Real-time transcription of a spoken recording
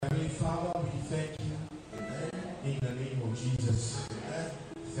thank you in the name of Jesus.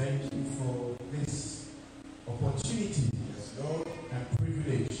 Thank you for this opportunity and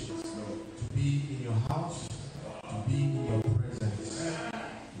privilege to be in your house, to be in your presence.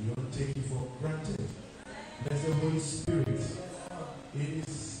 We don't take it for granted. Bless the Holy Spirit. It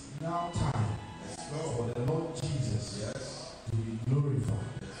is now time for the Lord Jesus to be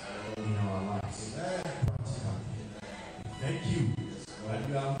glorified in our lives. Practically. Thank you that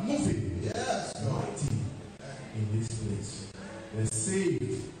you are moving mighty in this place. The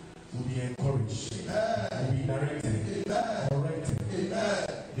saved will be encouraged, will be directed, corrected.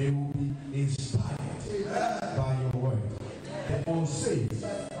 They will be inspired by your word. The unsaved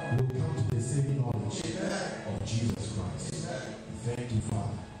will come to the saving knowledge of Jesus Christ. Thank you,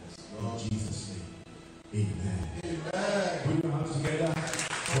 Father. In Jesus' name. Amen. Put your hands together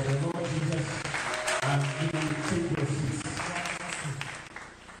for the Lord Jesus, and you will take your seats.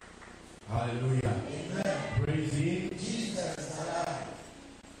 Hallelujah. Amen. Praise Him. Jesus is alive.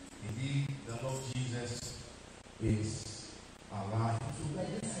 Indeed, the Lord Jesus is alive.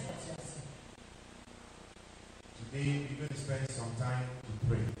 Today, we're going to spend some time to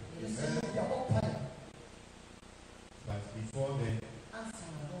pray. But before then, I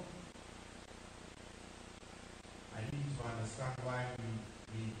need to understand why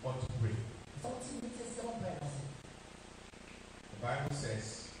we ought to pray. The Bible says,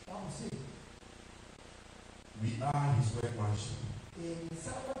 we are His workmanship. We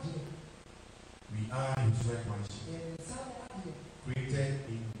are His workmanship, created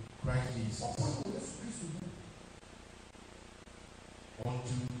in Christ Jesus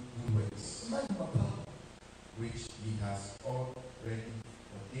unto good works, which He has already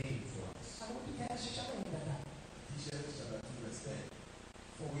ordained for us. Ephesians chapter 2 verse 10.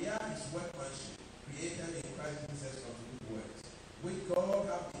 For we are His workmanship, created in Christ Jesus unto good works, which God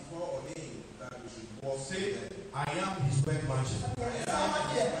hath before ordained that we should walk. Say, I am His workmanship. I am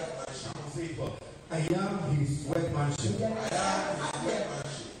His workmanship. Say it, but I am His workmanship. I am His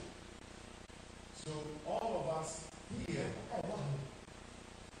workmanship. So all of us here,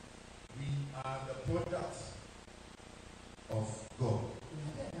 we are the product of God.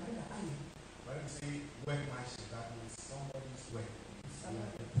 When we say workmanship, that means somebody's work. We are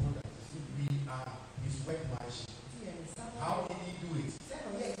the product. We are His workmanship. How did He do it?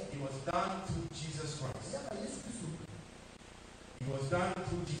 It was done through Jesus Christ. It was done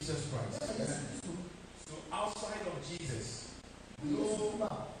through Jesus Christ. So outside of Jesus,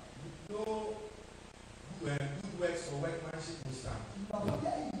 no good works or workmanship will stand.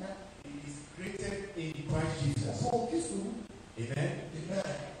 It is created in Christ Jesus. Amen. Amen.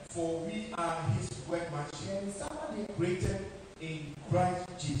 For we are His workmanship, created in Christ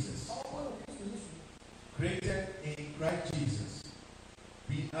Jesus. Created in Christ Jesus.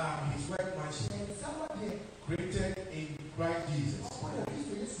 We are His workmanship, created in Christ Jesus.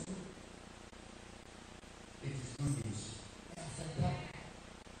 It is good news.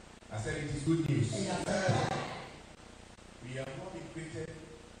 I said it is good news. We have not been created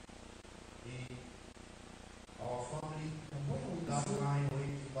in our family, that line or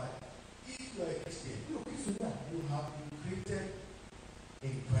anything, but if you are a Christian, you have been created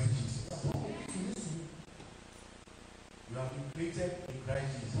in Christ Jesus. You have been created in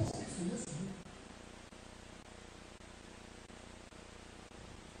Christ Jesus.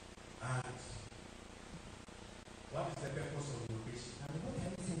 And what is the purpose of your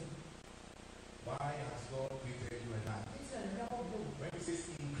creation? Why has God created you and I? When it says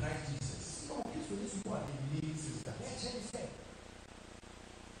in Christ Jesus, what it means is that it's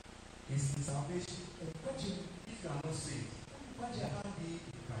in salvation. If you are not saved, you can't be in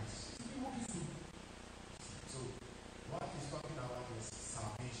Christ. So what he's talking about is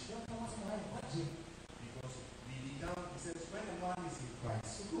salvation. Because we began, he says, when a man is in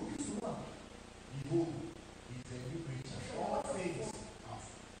Christ, behold, he is a new creature. All things have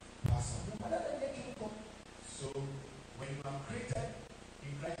passed away. So when you are created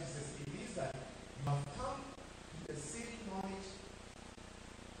in Christ Jesus, it means that you have come to the same knowledge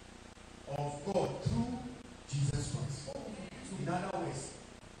of God through Jesus Christ. In other words,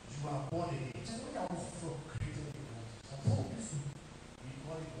 you are born again. Created in Christ. We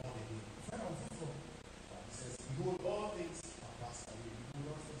call it born again. It says, behold, all things are passed away. Behold,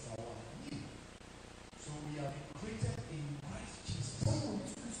 all things are new. So we have been created in Christ Jesus.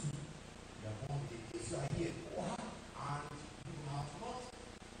 We are born again. If you are here and you have not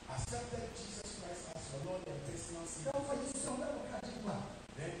accepted Jesus Christ as your Lord and personal Savior,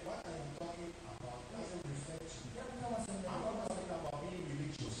 then what I am talking about doesn't reflect you. I'm not talking about being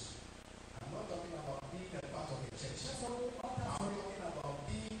religious. I'm not talking about being a part of a church. I'm talking about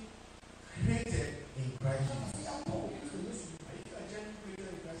being created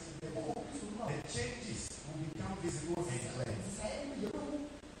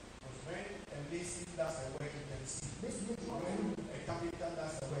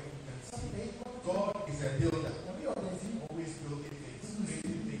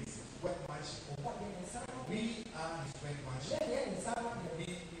are His workmanship.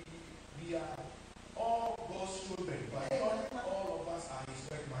 We are all God's children, but not all of us are His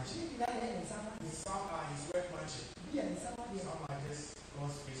workmanship. Some are His workmanship. Some are just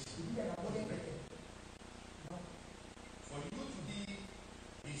God's creation. For you to be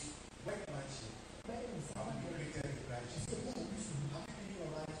His workmanship, how you created in Christ Jesus. Have you given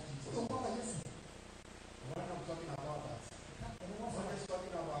your life to Jesus? When I'm talking about that, I'm not just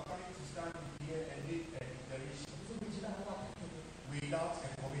talking about coming to stand here and make a declaration without a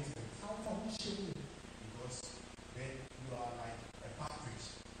commitment. Because then you are like a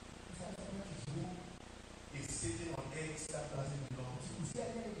partridge who is sitting on eggs that doesn't belong to you.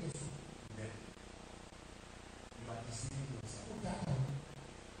 Then you are deceiving yourself.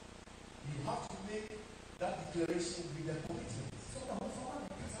 You have to make that declaration with a commitment. A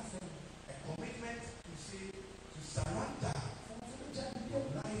commitment to say, to surrender your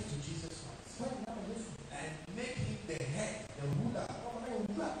life to Jesus Christ and make Him the head, the ruler of your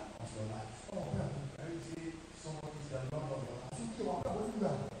life. When you say somebody is the Lord of your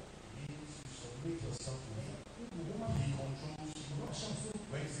life, it means you submit yourself to Him. He controls you.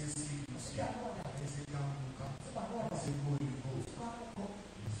 When you say sleep, you sleep. When you say come, you come. When you say go, you go.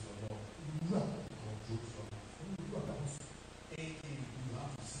 He's your Lord. He controls your life. Anything you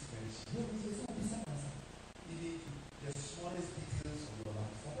have to seek fellowship. Even the smallest details of your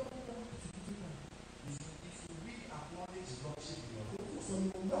life. If you really acknowledge Lordship in your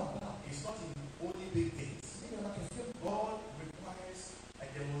life, it's not in only big things. God requires a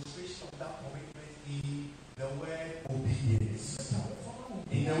demonstration of that commitment in the word obedience.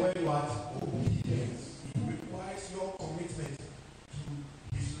 In the word what? Obedience. It requires your commitment to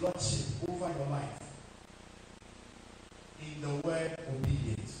His Lordship over your life. In the word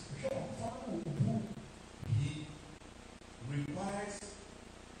obedience. He requires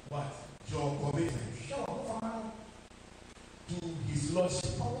what? Your commitment to His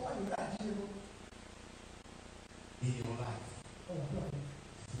Lordship in your life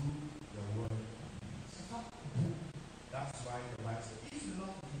through the word obedience. That's why the Bible says, if you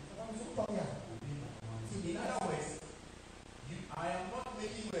love me, obey my commands. In other words, I am not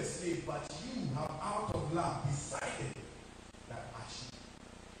making you a slave, but you have out of love decided that I should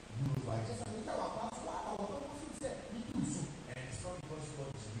rule over you. And it's not because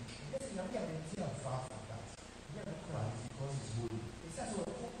God is weak. Far from that. But it's because He's holy.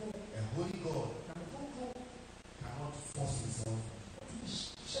 A holy God cannot force Himself.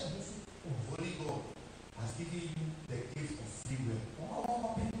 Holy God has given you the gift of free will. So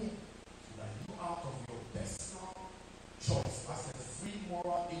that you, out of your personal choice as a free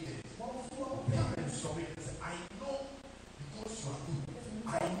moral agent, come and submit and say, I know because you are good. I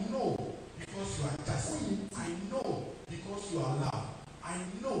know because you are just. I know because you are love. I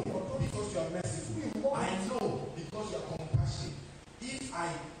know because you are merciful. I know because you are compassionate. If I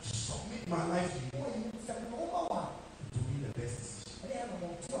submit my life to you, it will be the best decision.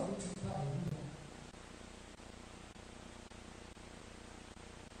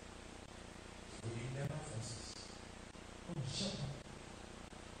 So He never forces.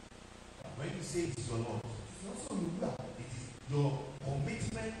 When you say it's your Lord, it is your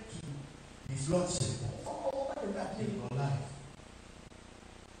commitment to His Lordship in your life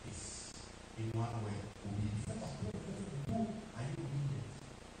is in one way obedience. Are you obedient?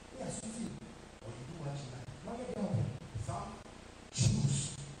 Or you do what you like? Some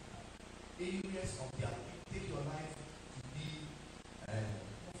choose areas of their life. Take your life to be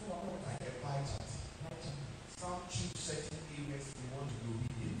like a pie chart. Some choose certain areas they want to be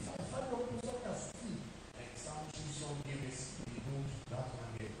obedient. And some choose some areas they don't. That one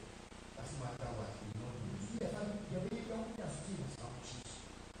there. Doesn't matter what you don't do. Some choose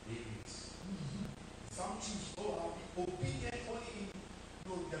areas. Some choose, I'll be obedient only in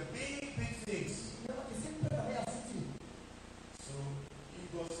the big things. So if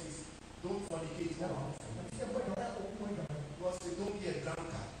God says, don't fornicate, God says, don't be a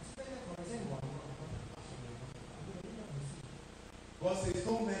drunkard. God says,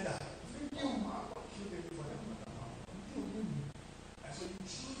 don't murder. And so you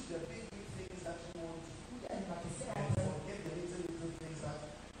choose the big things that you want to, and forget the little things that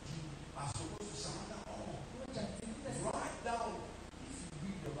you are supposed to surrender all. Write down, if you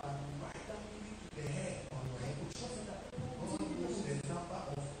read the Bible, write down even to the hair on your head. God knows the number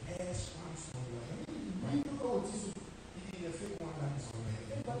of hair strands on your head. Even the fake one that is on your head.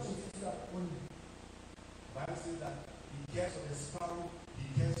 The Bible says that He cares for the sparrow, He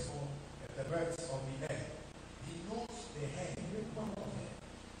cares for the birds of the air. He knows the hair.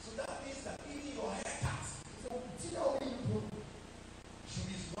 So that means that even your haircut should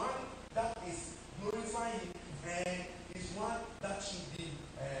be one that is glorifying Him and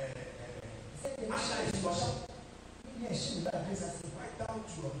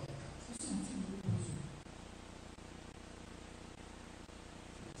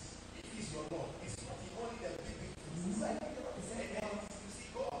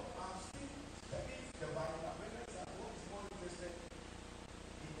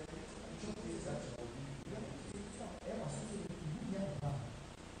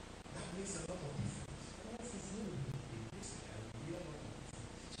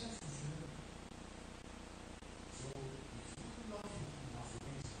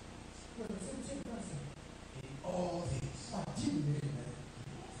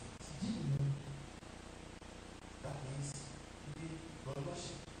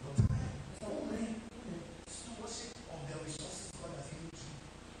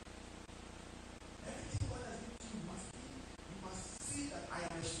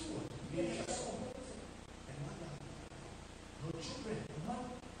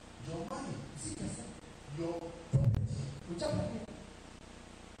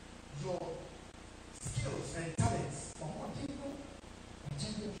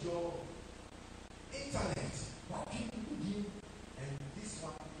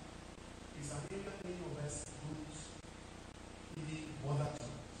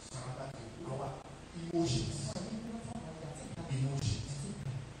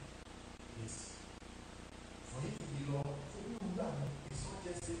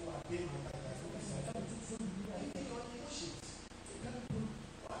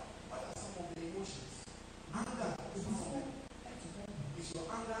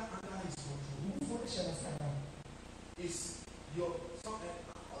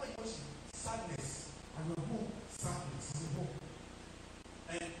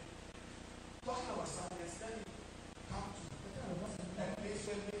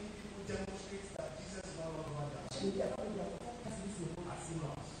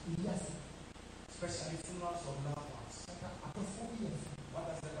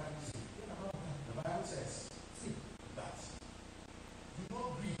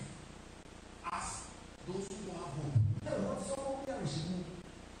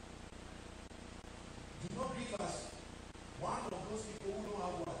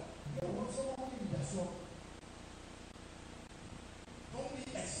Don't be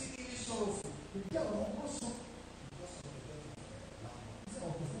exceedingly sorrowful because of the death of a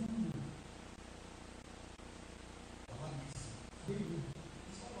loved one.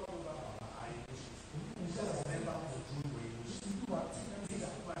 It's not all about our emotions. It's just never control your emotions. These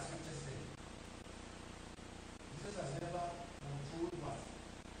are what scripture says. Jesus has never controlled what?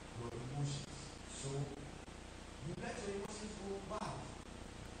 Your emotions. So you let your emotions go bad.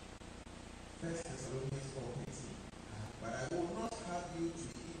 1 Thessalonians 4:18. But I will not have you to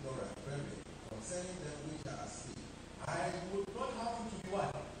be ignorant, brethren, concerning them which are asleep. I would not have you to be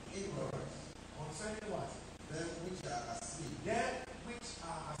what? Ignorant. Concerning what? Them which are asleep. Them which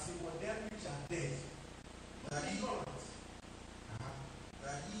are asleep or them which are dead. That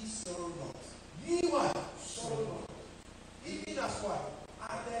ye sorrow not. Ye what? Sorrow not. Even as what?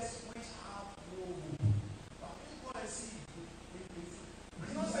 Others which have no hope. But you go and see.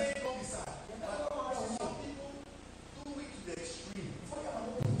 We're not saying don't be sad. But some people do it to the extreme.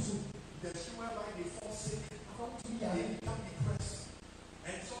 The extreme whereby they fall sick, they become depressed.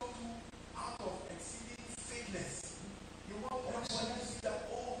 And some do out of exceeding sickness. You want everybody to see that,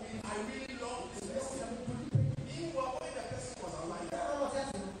 oh, I really love this person. Meanwhile, when the person was alive,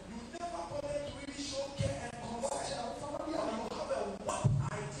 you never bothered to really show care and concern. But you have a what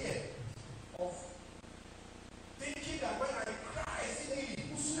idea of thinking that when I cry, everybody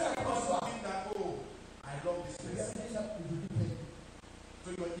will think that, oh, I love this person. So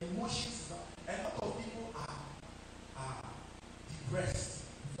your emotions, a lot of people are depressed,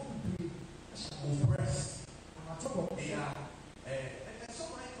 oppressed. They are, and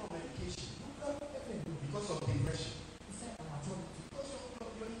some are on medication because of depression. Because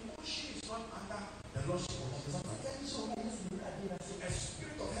your emotion is not under the lordship of Jesus Christ. A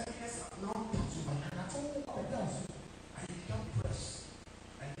spirit of heaviness has now come to you, and you become depressed.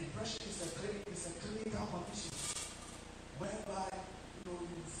 And depression is a clinical condition whereby you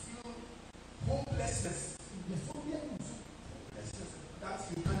feel hopelessness. That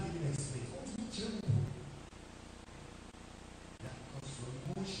you can't even explain. Yeah, because your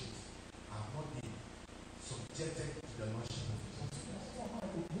emotions are not being subjected to the lordship of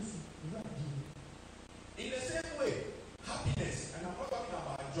Jesus. In the same way, happiness, and I'm not talking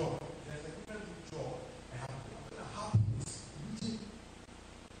about joy. There's a difference between joy and happiness.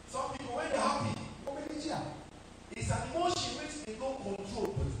 Some people, when they're happy, it's an emotion which they don't control,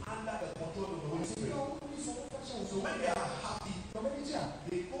 but under the control of the Holy Spirit. So when they are happy,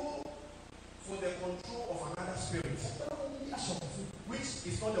 they go for the control of another spirit, which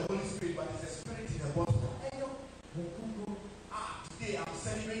is not the Holy Spirit, but it's a spirit in the bottle. Today I'm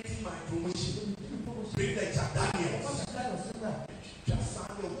celebrating my promotion. Bring the Jack Daniels. Just the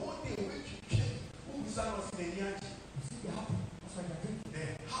whole day which you came. Who is that was in the energy? The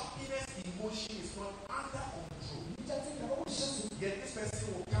happiness emotion is not under control. Yet this person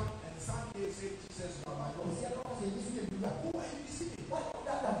will come and someday say, Jesus, you are my Lord. Who are you deceiving? Who are you deceiving?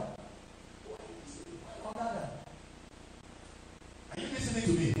 Are you listening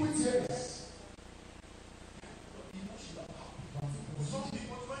to me? Yes. Emotional happy. Some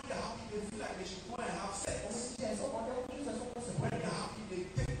people, when they're happy, they feel like they should go and have sex. When they're happy, they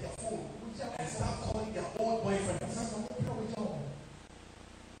take their phone and start calling their old boyfriends. Because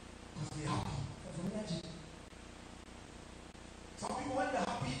they're happy. Some people, when they're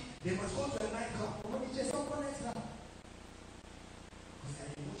happy, they must go to a nightclub. Because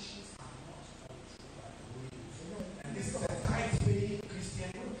their emotions are not controlled by the Holy Ghost. And this is a tithe-paying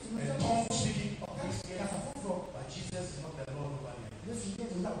Christian, a tongue-speaking Christian, but Jesus is not the Lord over them.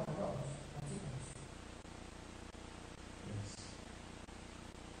 Yes.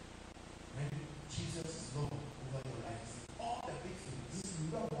 When Jesus is Lord over your life, all the big things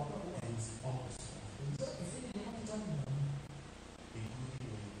and all the small things, including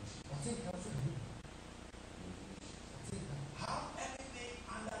your emotions. Have everything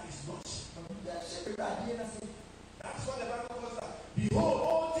under His lordship. That's what the Bible calls that. Behold,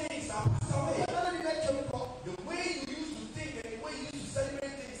 all things are passed away. The way you used to think and the way you used to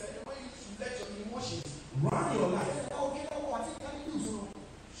celebrate things and the way you used to let your emotions run your life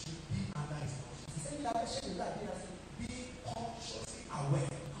should be under His lordship. Be consciously aware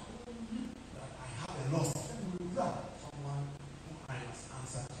that I have a Lord, someone who I must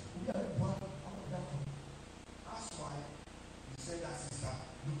answer to. That's why you said that sister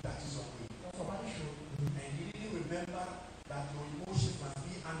looked at you some way. And you didn't remember that your emotions must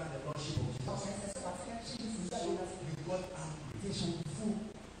be under the lordship of Jesus. So you got angry.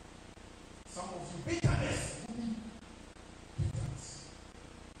 Some of you, bitterness.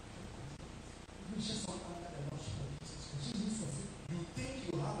 You think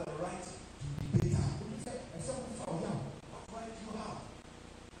you have the right to be bitter.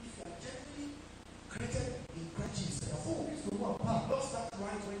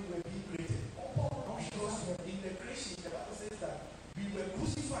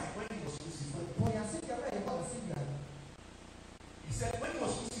 crucified, when he was crucified, He said when he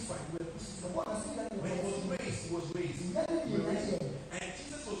was crucified, we were crucified. When he was raised, he was raised. He raised. And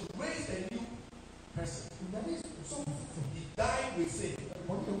Jesus was raised a new person. He died with sin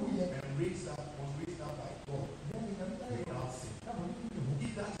and raised up, was raised up by God without sin.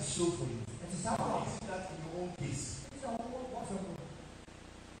 If that is so for you, how is that in your own case?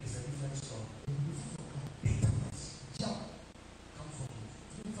 It's a different story. Bitterness. Come from you.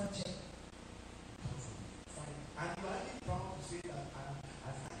 Come from you. Fine. And you are even proud to say that I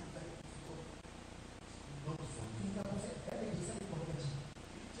find that difficult not for me. You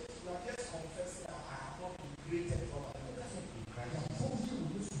are just confessing that I have not been created for my in Christ.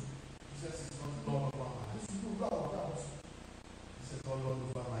 Jesus is not Lord over my life. Jesus is not Lord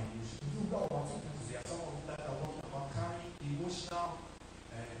over my emotions. There are some of you that are walking about carrying emotional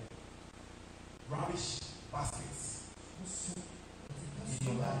rubbish baskets in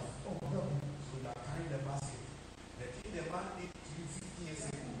your life. So you are carrying the basket. The thing the man did to you 15 years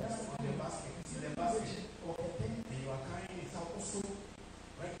ago is on the basket. It's in the basket. And you are carrying it out also.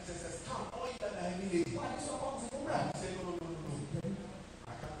 When Jesus says, come, all you that are heavy laden. You say, no.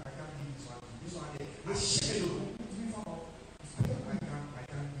 I can't give this one to you. This one, they ship it over. I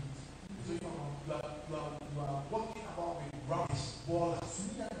can't give it. So you are walking about with rubbish, ballers.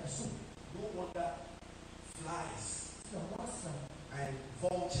 No wonder flies and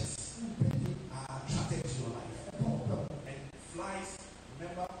vultures are attracted to your life. And flies,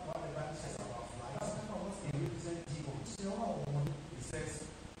 remember what the Bible says about flies? They represent demons. It says,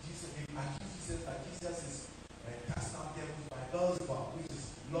 Jesus is cast out devils by Beelzebub, which is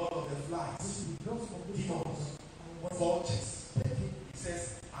Lord of the flies, demons, vultures. It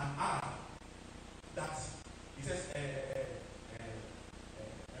says, an eye that, it says, a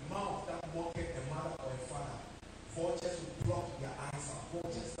mouth that mocketh a mother or a father. Vultures will block their eyes out.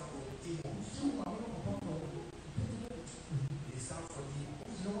 Vultures stand for demons. They stand for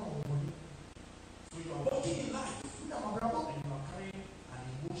demons. So you are walking in life and you are carrying an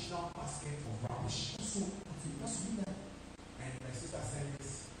emotional basket of rubbish. And my sister said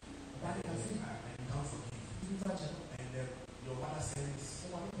this, and you can't forgive. And your mother said this,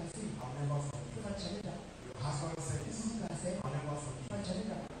 I'll never forgive. Your husband said this, I'll never forgive.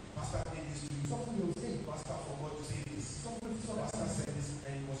 Pastor did this to you. Pastor forgot to say this. Pastor said this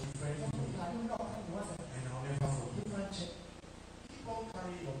and he was referring to me. And I'll never forgive. Keep on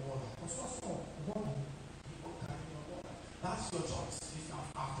carrying your water. Keep on carrying your water. That's your choice.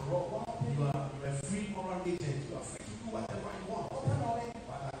 After all, you are a free moral agent. You are free to do whatever you want.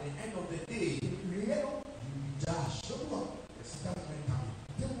 But at the end of the day, you will be judged. There's judgment coming.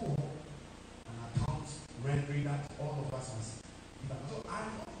 An account rendering that all of us must. So I'm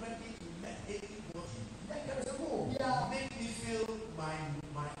not ready to let anybody make me feel my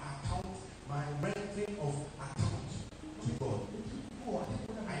account, my rendering of account to God.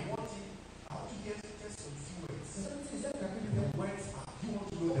 I want to get just some few words. The words are, you want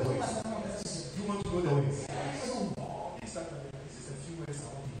to know the words? You want to know the words? Oh, this is a few words I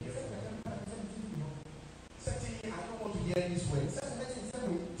want to hear from you. Certainly, I don't want to hear these words.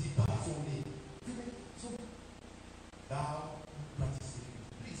 Depart from me. Thou practice iniquity.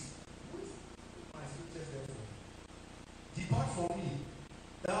 Please, put my scriptures there for me. Depart from me,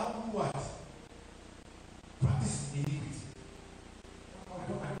 thou who what? Practice iniquity. I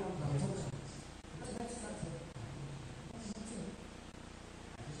don't want to talk about it.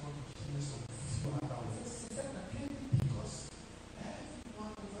 I just want to give you some few other words. Because every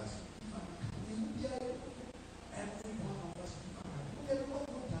one of us give an account. Every one of us give an account.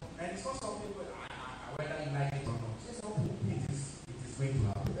 And it's not something whether you like it or not. It is going to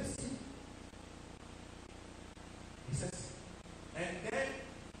happen. He says, and then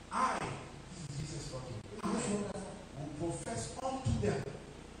this is Jesus talking, I will profess unto them,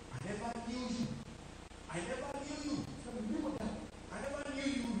 I never knew you. I never knew you. I never knew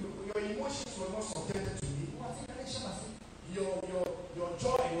you. Your emotions were not subjected to me. Your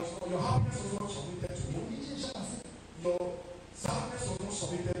joy was not, your happiness was not submitted to me. Your sadness was not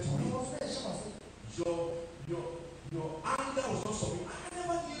submitted to me. Your anger was not submitted. I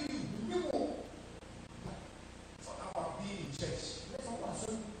never knew you. It's not about being in church. It's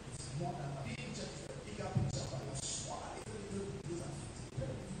more than that. Being in church is a bigger picture, but you're swallowing little details and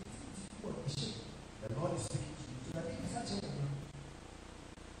things. The Lord is speaking to you.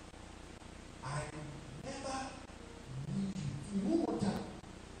 I never knew you.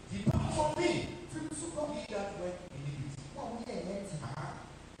 Depart from me. He that work iniquity.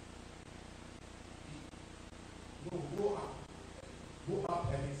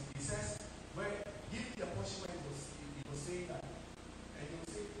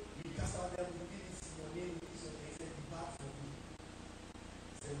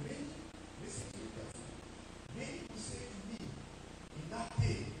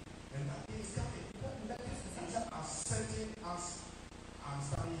 I'm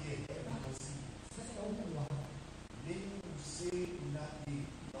standing here and I can see. Many will say in that day,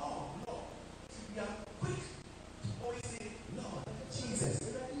 Lord, Lord. We are quick to always say, Lord, Jesus.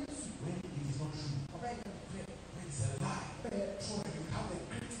 When it is not true. When it's a lie. When you have a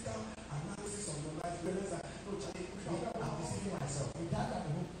critical analysis of your life, realize that, no, I'm deceiving myself. I need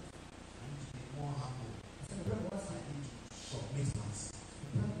to be more humble. I need to submit myself.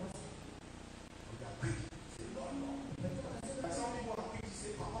 We are quick to say, Lord, Lord. And some people are quick to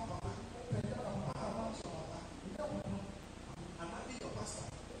say, Papa, Papa. I'm not your pastor.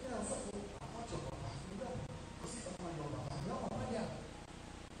 I'm not your papa. Because if I'm not your papa,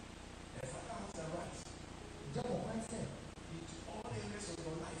 the father has the right into all areas of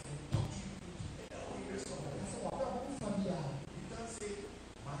your life and talk to you into all areas of your life. You can't say,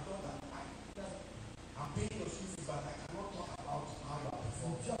 my daughter, I'm paying your school fees, but I cannot talk about how you are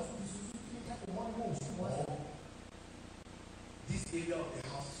performing. This area of the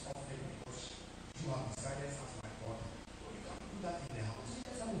house is off limits because you have decided as my daughter. So you can't do that in the house.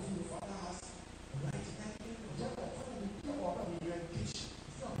 Your father has a right to that in your education.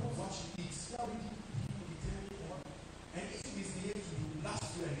 What you eat. And if you misbehave to you, last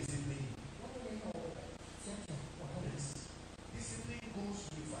year and discipline. Discipline goes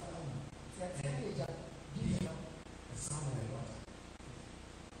to the father and be a son or a daughter.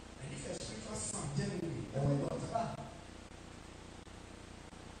 And if a spiritual son genuinely or a daughter,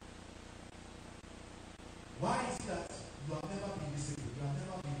 why is it that you have never been disciplined? You have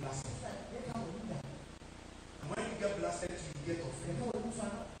never been blasted. And when you get blasted, you get offended.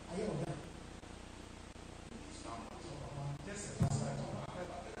 It's not much of a man. Just a pastor. I'm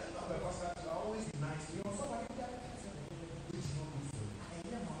a pastor. I always be nice. You know, somebody which is not good for you.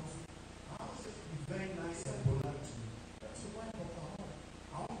 I always be very nice and polite to you.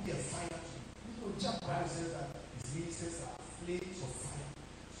 I won't be a fire to you. The Bible says that his ministers are flames of fire.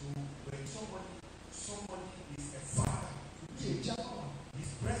 So when somebody is a fire, his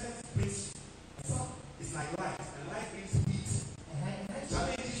presence brings it's like light, and light brings heat.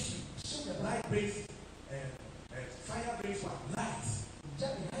 Challenges you. Light brings fire brings what? Light.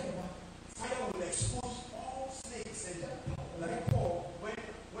 Fire will expose all snakes and like Paul when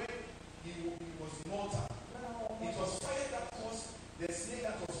he was in Malta. It was fire that caused the snake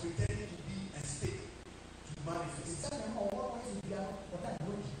that was pretending to be a snake to manifest.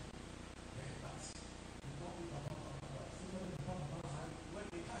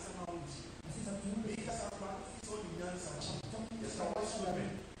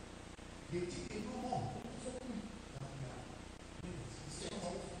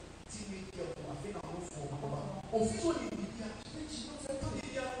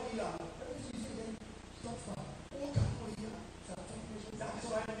 That's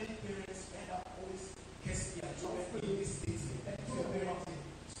why many parents end up always cursing their children in this state.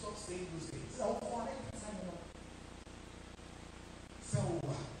 Stop saying those things. So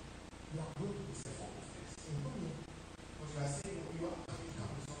you are good. It's a form of this. Because you are saying you are coming to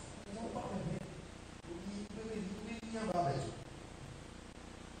suffer.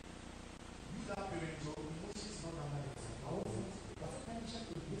 You that parent, your emotions not under the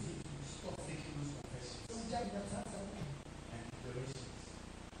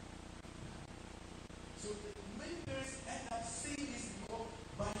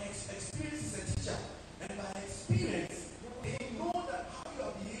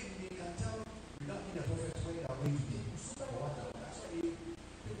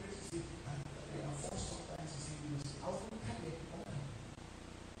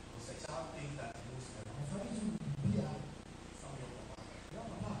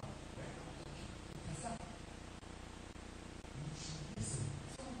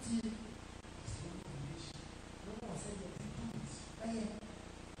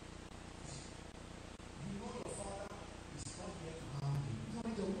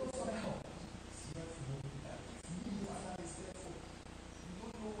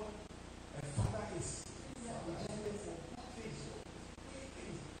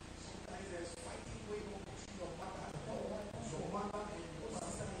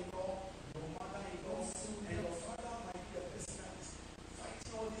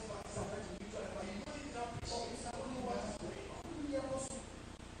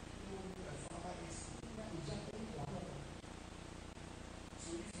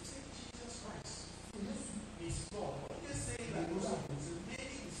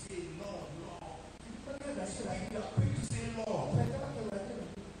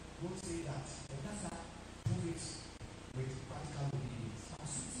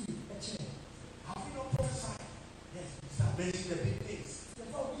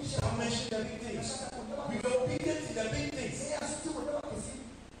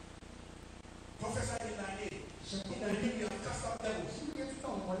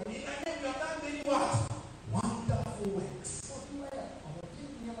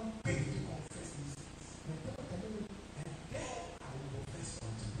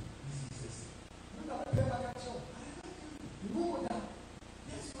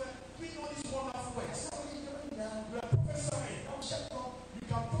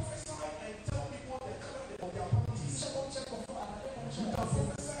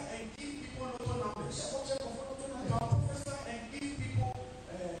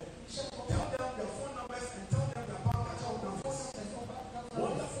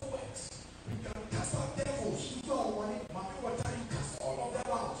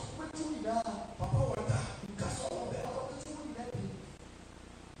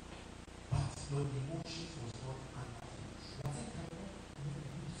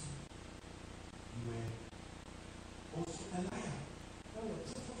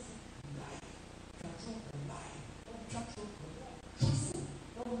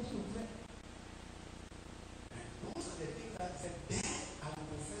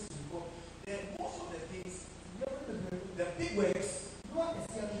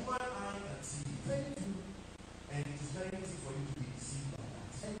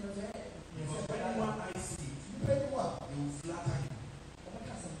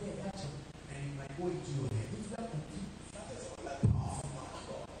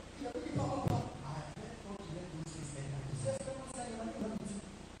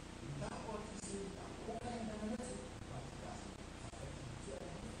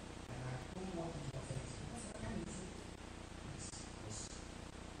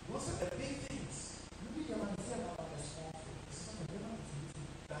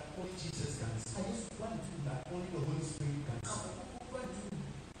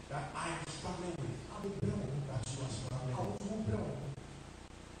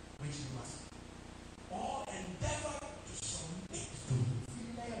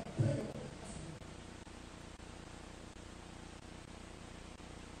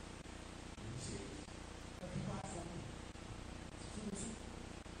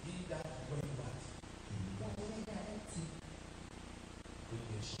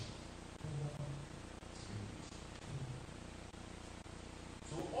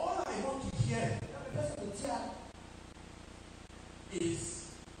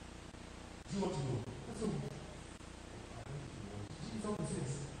is, do you want to know?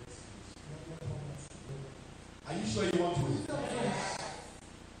 Are you sure you want to? That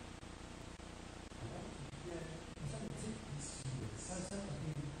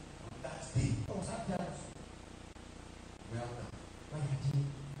day. Well done.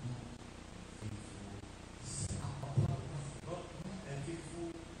 And faithful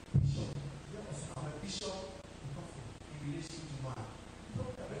bishop. I'm a bishop in relation to man.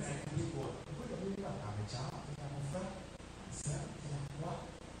 When I believe God, I'm a child.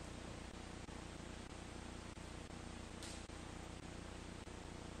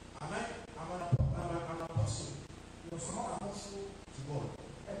 I'm an apostle. I'm an apostle to God.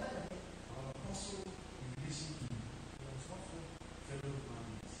 I'm an apostle in relation to fellow human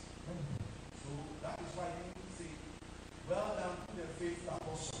beings. So that is why you say, well done, good and faithful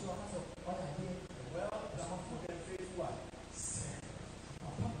apostle. Well done, good and faithful servant.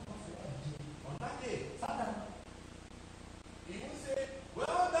 On that day, he will say,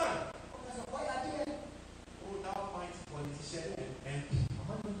 well done. Oh, thou mighty politician and MP.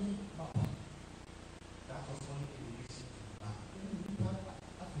 That was only in relation to man.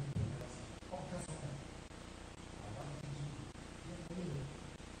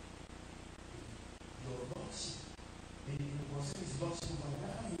 Your lordship, the concern is lordship of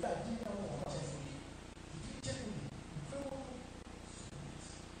Allah. You are doing our cheerfully. Did you genuinely?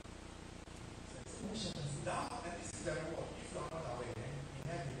 Now, and this is the reward. If you are not aware, in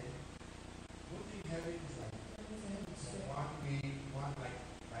heaven, don't think heaven is like one way, one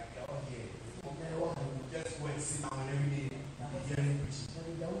like they are all here. You just go and sit down every day and be hearing preaching.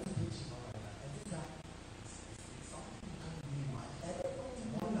 It's something you can't really imagine.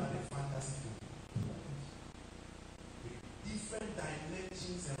 More than a fantasy film. With different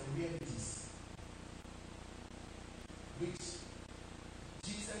dimensions and realities, which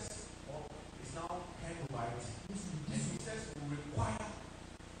Jesus is now head over it. And Jesus will require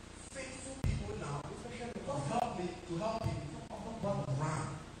faithful people now to help him run.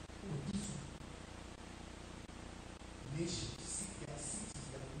 Nations, seek their cities,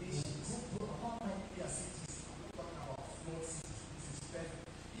 their nations. Their cities. I'm not talking about flawed cities. This is perfect.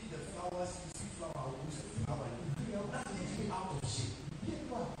 If the flowers, you see flower, you see flower, nothing is out of shape.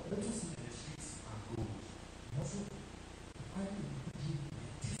 And the streets are gold.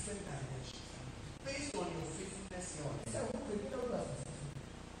 Different dimensions. Based on your faithfulness here on earth,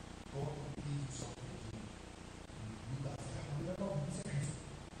 God will give you something to look after.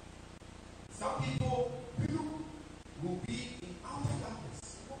 Some people will be in outer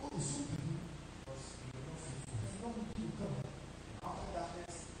darkness because you are not faithful. Outer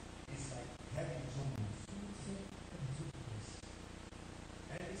darkness is like heavy zombies.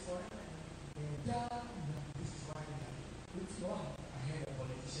 And it's forever. This is why I heard a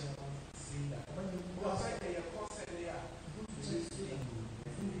politician say that. Oh, I said they are constant there.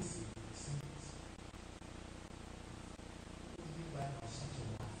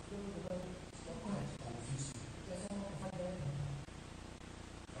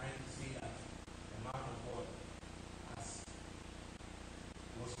 Trying to say that the man of God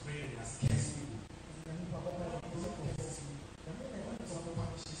was praying as cursed people.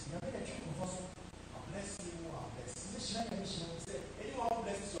 I'll bless you, I'll bless you. He said, anyone who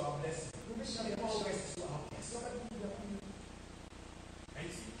blesses you, I'll bless you. Anyone who blesses you, I'll bless you. And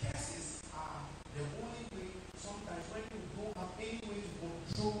you see, curses are the only way, sometimes when you don't have any way to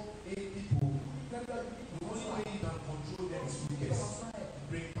control a people, the only way you can control them is through curses.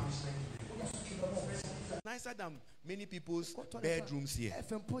 Bring punishment to them. Nicer than many people's bedrooms here.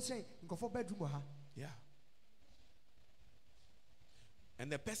 Yeah.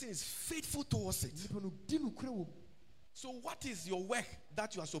 And the person is faithful towards it. So what is your work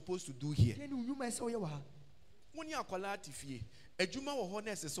that you are supposed to do here? When you are qualified, ejuma wo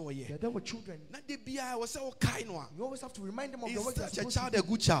honest so ye. There were children. Na de bia wo say o kai no a. You always have to remind them of the work Is such a child a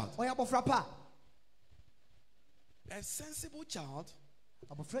good child? A sensible child.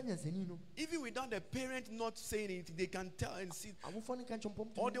 Even without the parent not saying anything, they can tell and see.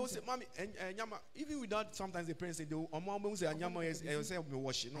 Or they will say, "Mommy, even without sometimes the parents say, "They will say, say, me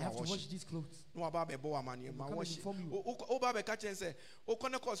wash it. No, I have to wash these clothes. No, about the boy, man, my wash it. Oh, Baba catch and say, oh,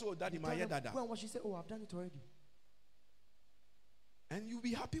 can I call so daddy, my dada? When she said, "Oh, I've done it already," and you'll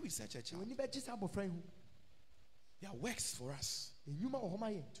be happy with such a child. There works for us to do.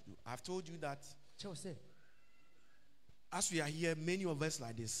 I've told you that. As we are here, many of us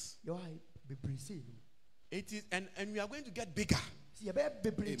like this. It is, and we are going to get bigger.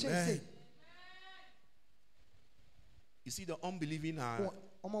 Amen. You see, the unbelieving are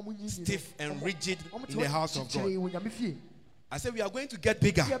stiff and rigid in the house of God. I said we are going to get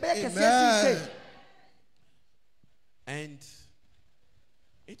bigger. Amen. And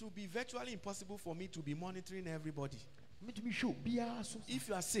it will be virtually impossible for me to be monitoring everybody. If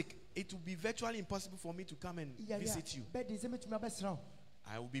you are sick, it will be virtually impossible for me to come and visit you.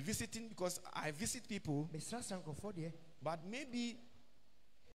 I will be visiting because I visit people, but maybe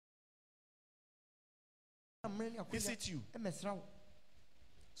visit you.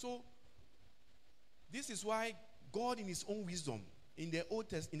 So this is why God, in His own wisdom, in the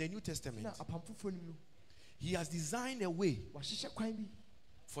New Testament, He has designed a way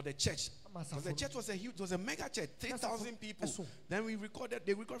for the church. Because the church was a mega church, 3,000 people. Then they recorded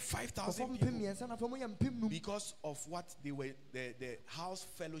 5,000 people because of what they were, the house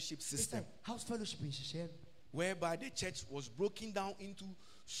fellowship system, whereby the church was broken down into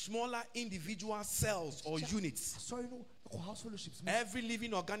smaller individual cells or units. Every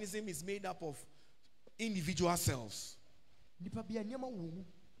living organism is made up of individual cells.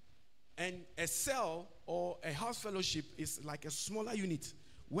 And a cell or a house fellowship is like a smaller unit,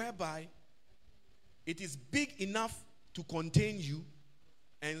 whereby it is big enough to contain you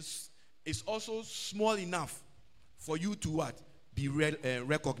and it's also small enough for you to what? Be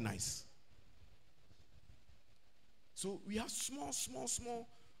recognized. So we have small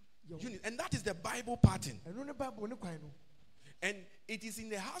units, and that is the Bible pattern. And it is in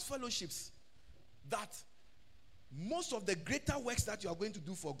the house fellowships that most of the greater works that you are going to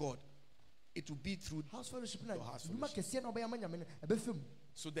do for God, it will be through house fellowship.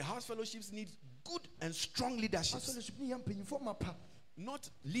 So the house fellowships need good and strong leaderships. Not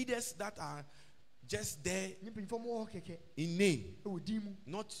leaders that are just there in name,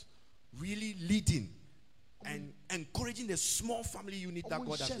 not really leading and encouraging the small family unit that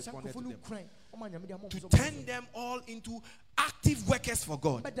God has responded to them, to turn them all into active workers for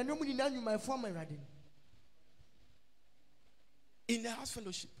God. In the house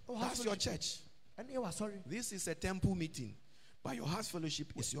fellowship, that's your church. This is a temple meeting, but your house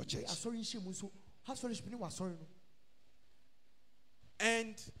fellowship is your church.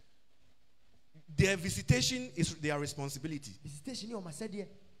 And their visitation is their responsibility.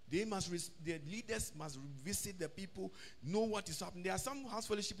 The leaders must visit the people, know what is happening. There are some house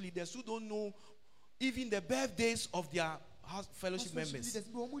fellowship leaders who don't know even the birthdays of their house fellowship members.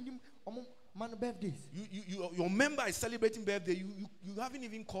 Your member is celebrating birthday. You haven't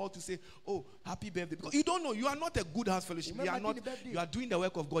even called to say, "Oh, happy birthday," because you don't know. You are not a good house fellowship. You are doing the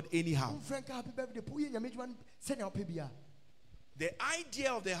work of God anyhow. The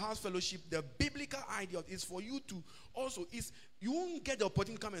idea of the house fellowship, the biblical idea, is for you to also you won't get the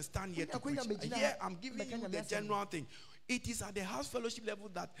opportunity to come and stand here to preach. Here I'm giving you the general thing. It is at the house fellowship level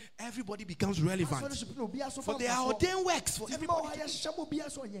that everybody becomes relevant. For there are ordained works for everybody.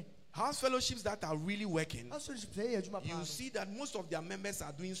 House fellowships that are really working, you see that most of their members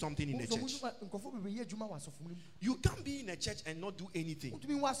are doing something in the church. You can't be in a church and not do anything,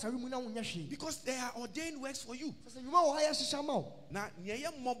 because there are ordained works for you. Now,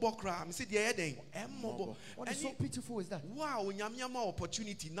 what is so pitiful is that wow,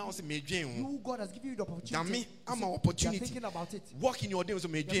 opportunity now. you, God has given you the opportunity. I'm an You are opportunity. thinking about it. Walk in your day. You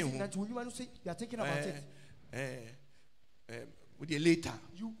are thinking about it. Later.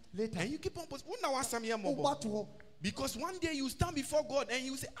 You later. And you keep on because one day you stand before God and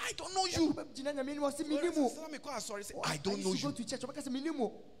you say, "I don't know you." Sorry, say, "I don't know you."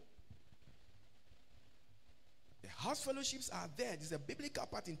 The house fellowships are there. This is a biblical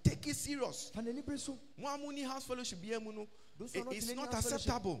pattern. Take it serious. House fellowship, it's not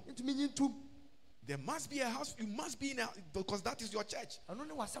acceptable. There must be a house. You must be in a, because that is your church. And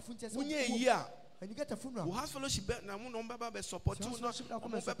you get a funeral. House fellowship support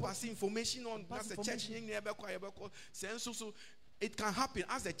pass information on that's the church. So it can happen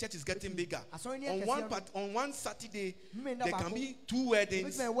as the church is getting bigger. On one Saturday there can be 2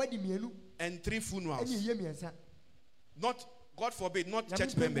 weddings and 3 funerals. Not, God forbid, not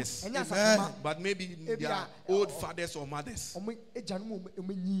church members, but maybe their old fathers or mothers.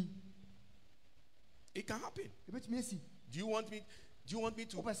 It can happen. Do you want me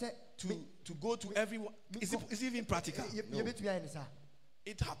to go to everyone? Is it even practical? No.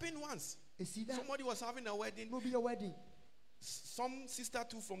 It happened once. Somebody was having a wedding. Some sister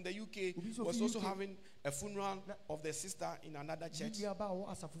too from the UK was also having a funeral of the sister in another church. I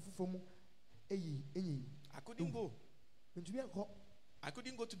couldn't go. I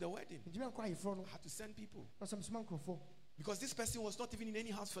couldn't go to the wedding. I had to send people. Because this person was not even in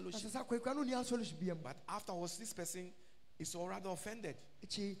any house fellowship. But afterwards, this person is all rather offended.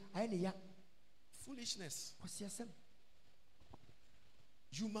 Foolishness.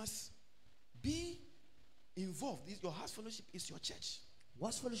 You must be involved. Your house fellowship is your church.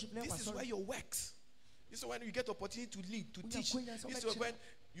 What's fellowship now? This is where your works. This is when you get opportunity to lead, to teach. This is when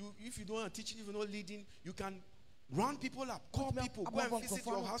if you don't want teaching, if you're not leading, you can round people up, call people, go and visit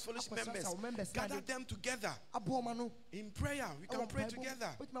your house fellowship members, gather them together in prayer. We can pray together.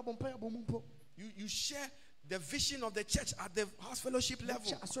 You share the vision of the church at the house fellowship level.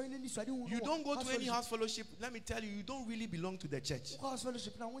 You don't go to any house fellowship. Let me tell you, you don't really belong to the church.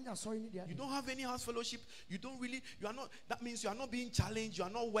 You don't have any house fellowship. You are not. That means you are not being challenged. You are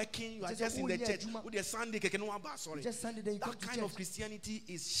not working. You are just in the church. With the Sunday, that kind of Christianity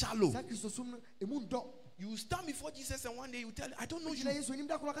is shallow. You stand before Jesus and one day you tell him, I don't know you. I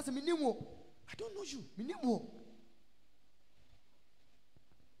don't know you.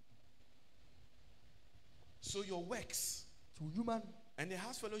 So your works and the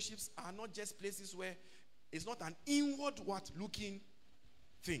house fellowships are not just places where it's not an inward looking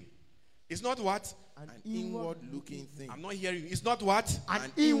thing. It's not what? An inward looking thing. I'm not hearing you. It's not what?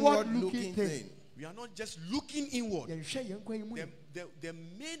 An inward looking thing. We are not just looking inward. The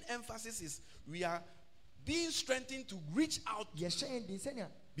main emphasis is we are being strengthened to reach out.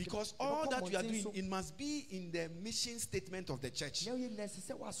 Because all that we are doing, it must be in the mission statement of the church,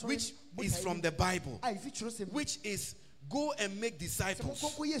 which is from the Bible, which is go and make disciples.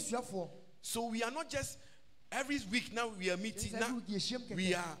 So we are not just every week now we are meeting. Now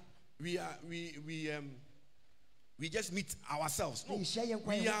we just meet ourselves. No,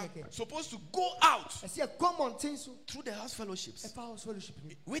 we are supposed to go out through the house fellowships,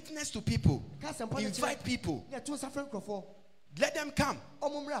 witness to people, invite people. Let them come.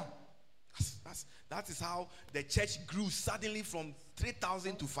 That is how the church grew suddenly from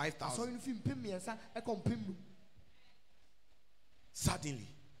 3,000 to 5,000. Suddenly.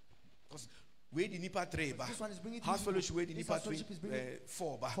 Because we did nipa 3 ba. House fellowship we did nipa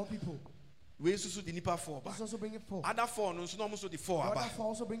 4 ba. 4 people. We also did nipa 4 ba. Other 4 no so almost the 4 ba.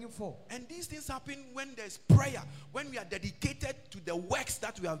 Also bringing 4. And these things happen when there's prayer, when we are dedicated to the works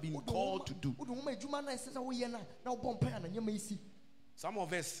that we have been called to do. Some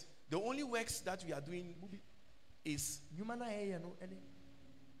of us, the only works that we are doing is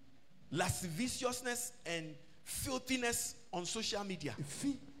lasciviousness and filthiness on social media.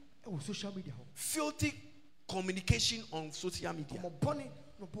 Filthy communication on social media.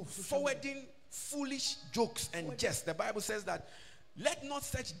 Forwarding foolish jokes and jests. The Bible says that let not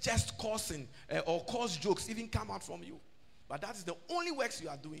such jest causing or cause jokes even come out from you. But that is the only works you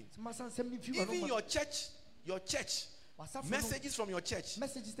are doing. Even your church, messages from your church,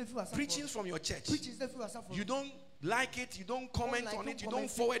 preachings from your church. You don't like it, you don't comment on it, you don't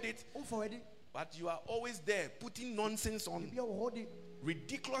forward it. But you are always there putting nonsense on,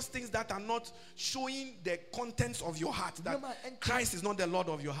 ridiculous things that are not showing the contents of your heart, that Christ is not the Lord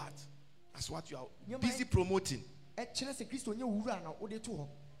of your heart. That's what you are busy promoting.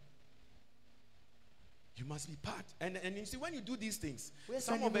 You must be part. And you see, when you do these things,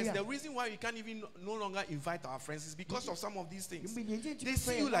 some of us, the reason why we can't even no longer invite our friends is because of some of these things. They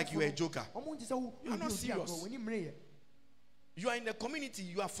see you like you're a joker. You are not serious. You are in the community,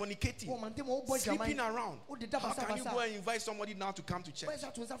 you are fornicating, sleeping around. How can you go and invite somebody now to come to church?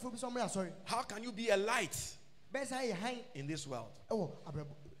 How can you be a light in this world?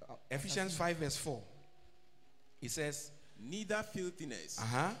 Ephesians 5 verse 4. It says, neither filthiness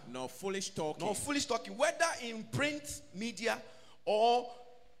nor foolish talking. Whether in print media or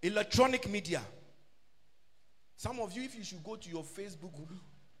electronic media. Some of you, if you should go to your Facebook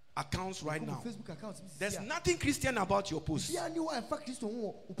accounts right now, there's nothing Christian about your post.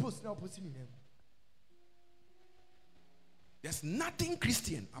 There's nothing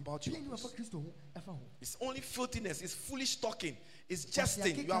Christian about you. It's only filthiness. It's foolish talking. It's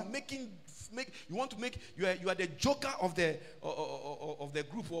jesting. You are you want to make. You are the joker of the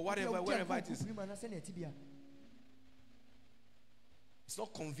group or whatever, wherever it is. It's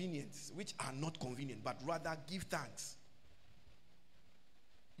not convenient, which are not convenient, but rather give thanks.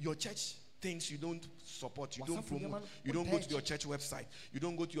 Your church things you don't support, you don't promote, you don't go to your church website, you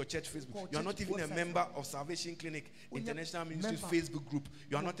don't go to your church Facebook. You are not even a member of Salvation Clinic International Ministries Facebook group.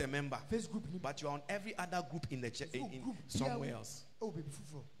 You are not a member, but you are on every other group in the church, in somewhere else.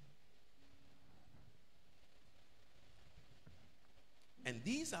 And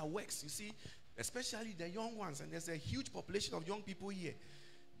these are works, you see, especially the young ones, and there's a huge population of young people here.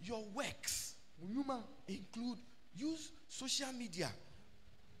 Your works include use social media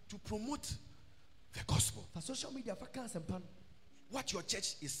to promote the gospel. What your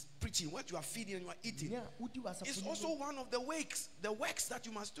church is preaching, what you are feeding and you are eating, is also one of the works that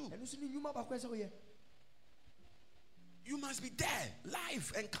you must do. You must be there,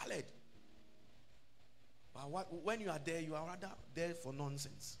 live and colored. But when you are there, you are rather there for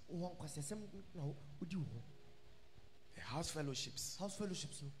nonsense. The The house fellowships, house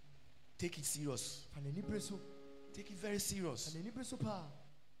fellowships. take it serious. Take it very serious. And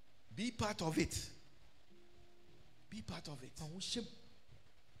Be part of it. Be part of it.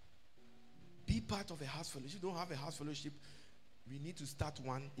 Be part of a house fellowship. If you don't have a house fellowship, we need to start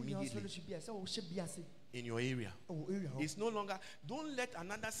one immediately in your area. It's no longer, don't let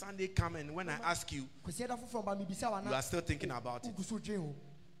another Sunday come and when I ask you, you are still thinking about it.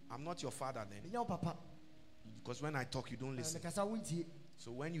 I'm not your father then. Because when I talk, you don't listen.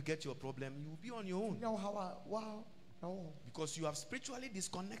 So when you get your problem, you will be on your own. Because you have spiritually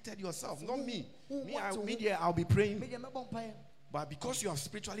disconnected yourself, not me. I'll be praying. But because you have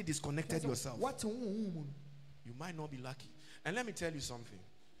spiritually disconnected yourself, you might not be lucky. And let me tell you something.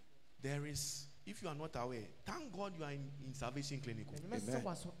 There is, if you are not aware, thank God you are in Salvation Clinical. Amen. Thank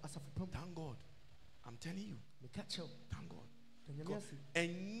God. I'm telling you. Thank God.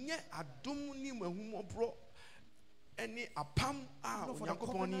 And yet, I don't need bro. Any apam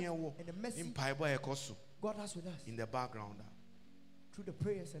God has with us in the background through the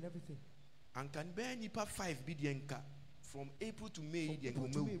prayers and everything. And can bear nipa 5 bidienka from April to May. We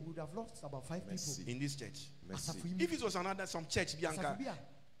would have lost about 5 people in this church. If it was some church bianca,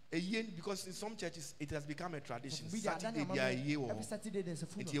 a year, because in some churches it has become a tradition. Saturday they are a year, every Saturday there's a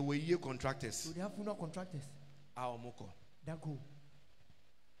funeral. It year contractors. So they have funeral contractors. Our moko. That go.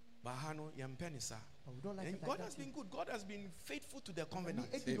 Bahano yampenisa. And God has been good. God has been faithful to the covenant.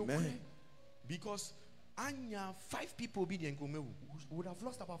 Amen. Because Anya 5 people would have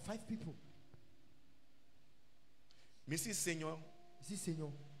lost about 5 people. Mrs. Senior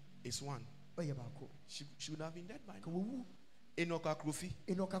is one. She should have been dead by now. Enoka Krofi.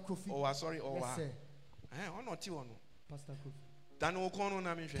 Oh, sorry. Oh, yes, sir. Pastor Krofi.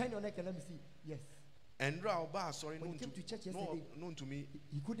 Turn your neck and let me see. Yes. And Raoba, sorry, when he came to church yesterday, known to me,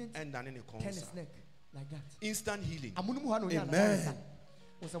 he couldn't turn his neck like that. Instant healing. Amen.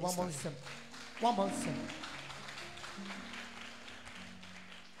 Was a 1 month. 1 month.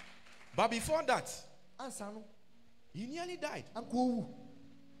 But before that, he nearly died.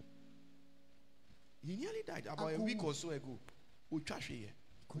 He nearly died about a week or so ago. He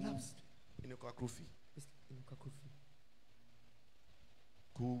collapsed. In a Krofi.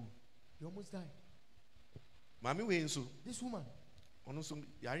 Cool. He almost died. Mami Wenso. This woman. Onoso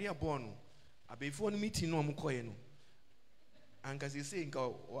yari born. Before the meeting no amukoye no. And because he say we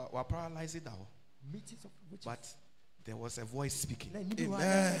paralyzed it now. But there was a voice speaking.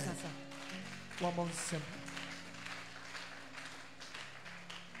 Amen. 1 month.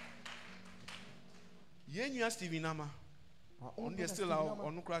 Yenya Stephen Nama. On the still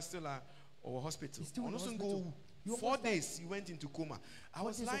on our hospital. On also go 4 days he went into coma. I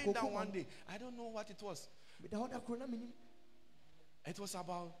was lying down one day. I don't know what it was. It was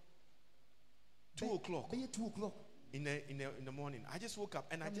about 2 o'clock. 2 o'clock in the morning. I just woke up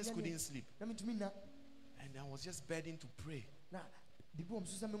and I just couldn't sleep. And I was just begging to pray. Pray.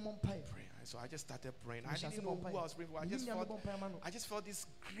 So I just started praying. I didn't know who I was praying for. I just felt this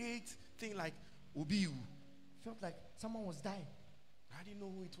great thing like Ubiu. Felt like someone was dying. I didn't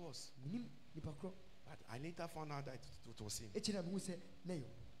know who it was. But I later found out that it was him.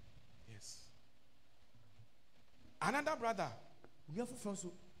 Yes. Another brother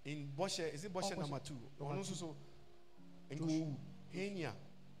in Boshe, is it Boshe number 2? Or also so in Henia.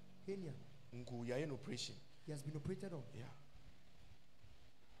 Operation. He has been operated on. Yeah.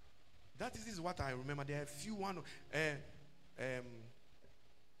 That is what I remember. There are a few one. There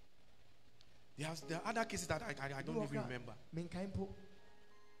are other cases that I don't even remember.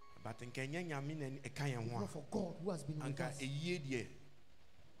 But in Kenya, for God who has been with us.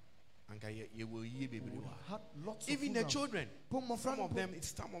 Even the children. Some of them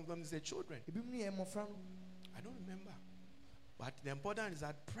is the children. I don't remember. But the important is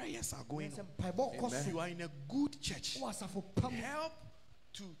that prayers are going on. You are in a good church. Help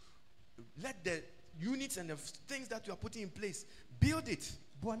to let the units and the things that you are putting in place, build it.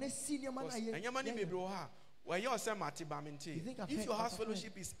 If your house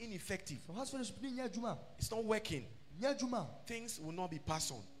fellowship is ineffective, it's not working, things will not be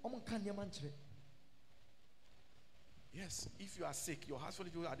passed on. Yes, if you are sick, your house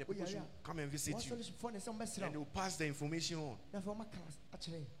fellowship are the people should come and visit you, and they will pass the information on.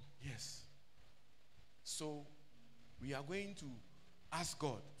 Yes. So we are going to ask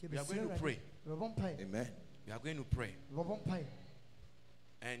God. We are going to pray. Amen. We are going to pray.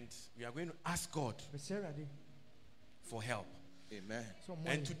 And we are going to ask God for help. Amen.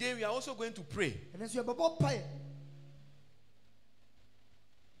 And today we are also going to pray.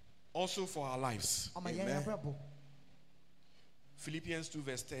 also for our lives. Amen. Philippians 2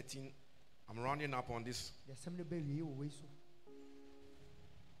 verse 13. I'm rounding up on this.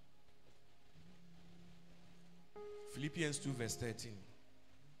 Philippians 2 verse 13.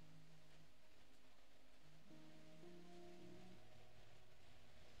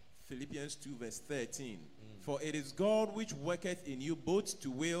 Philippians 2 verse 13. For it is God which worketh in you both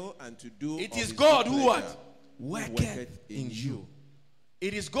to will and to do. It is God who what? Worketh in you.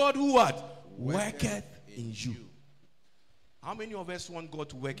 It is God who what? Worketh in you. How many of us want God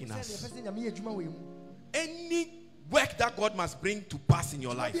to work in us? Any work that God must bring to pass in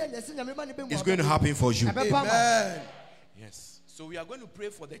your life is going to happen for you. Amen. Yes. So we are going to pray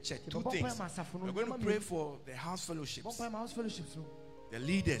for the church. Two things. We're going to pray for the house fellowships, the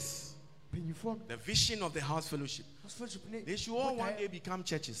leaders, the vision of the house fellowship. They should all one day become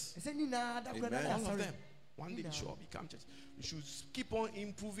churches. Amen. All of them. One day they should all become churches. We should keep on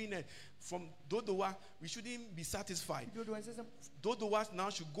improving it. From Dodowa, we shouldn't be satisfied. Dodowa now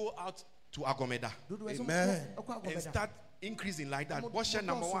should go out to Agomeda. Amen. And start increasing like that. Worship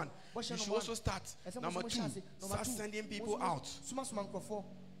number one. You should also start. Number two, start sending people out.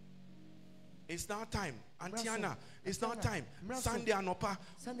 It's now time. Antiana, it's now time. Sunday anopa.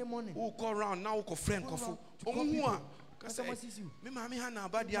 Sunday morning. Who call around now? Who friend? Me mami hana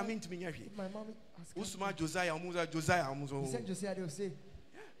abadi amin timi nyahi. Usuma Josiah He said Josiah they will say.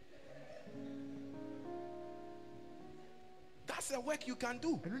 That's a work you can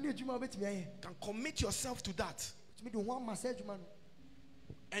do. You can commit yourself to that.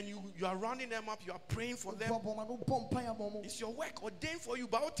 And you are rounding them up, you are praying for them. It's your work ordained for you.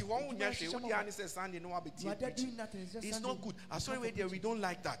 But it's not good. I'm sorry, we don't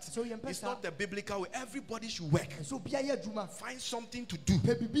like that. It's not the biblical way. Everybody should work. Find something to do.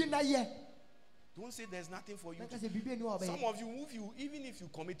 Don't say there's nothing for you to do. Some of you, even if you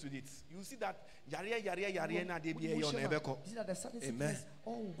commit to it, you see that Amen.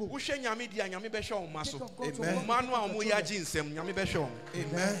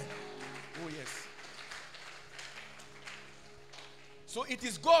 Amen. Oh yes. So it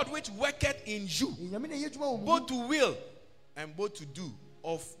is God which worketh in you, both to will and both to do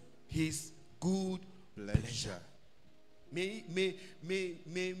of his good pleasure. May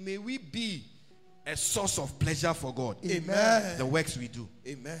we be a source of pleasure for God. Amen. The works we do.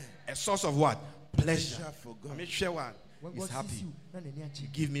 Amen. A source of what? Pleasure For God. Make sure one is happy. You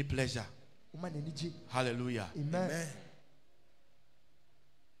give me pleasure. Hallelujah. Amen.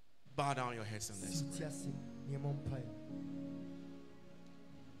 Bow down your heads and let's pray.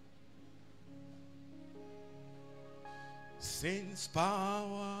 Since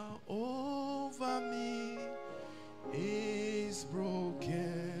power over me is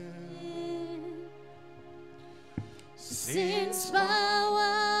broken, since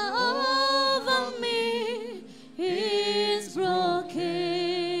power over me is broken,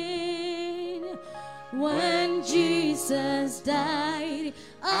 when Jesus died,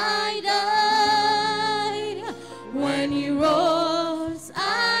 I died. When he rose,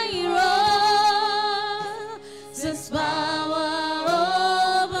 I rose. Since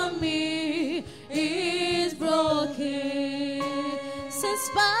power over me is broken, since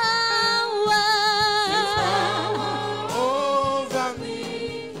power over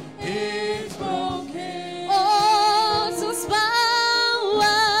me is broken. Oh, since power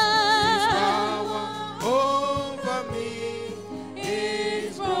over me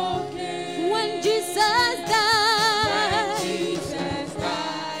is broken. When Jesus died,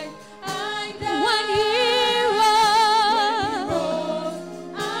 I died. When he rose,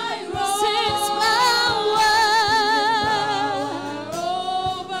 I rose. Since power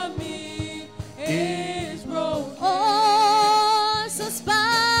over me is broken. Oh, since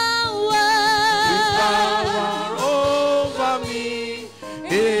power over me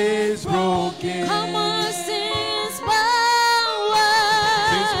is broken. come on, since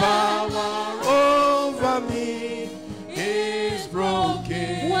Power over me is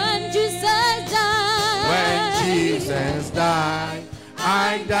broken. when Jesus died,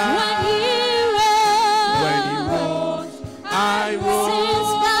 I when died. he When he rose, rose, I since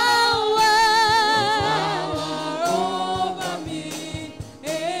rose. power over me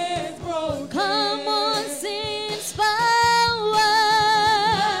is broken. Come on, since power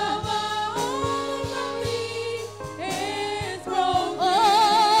over me is broken.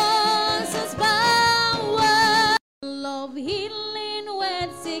 Oh, since power, love, healing when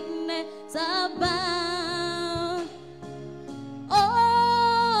sickness abound.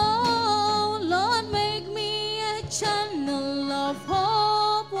 Oh,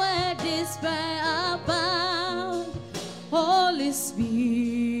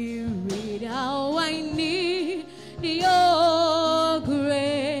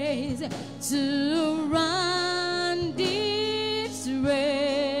 to run this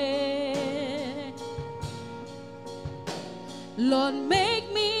race. Lord,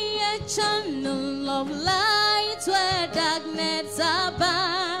 make me a channel of light where darkness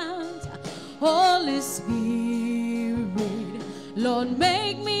abounds. Holy Spirit, Lord,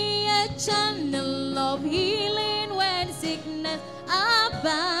 make me a channel of healing when sickness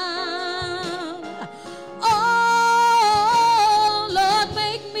abounds. Oh, Lord,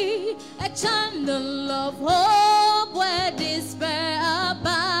 make me a channel of hope where despair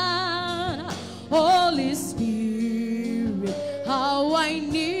abounds. Holy Spirit, how I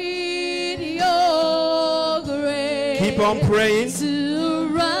need your grace. Keep on praying. To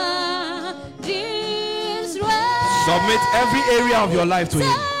run this race. Submit every area of your life to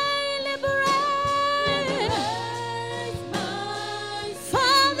Him.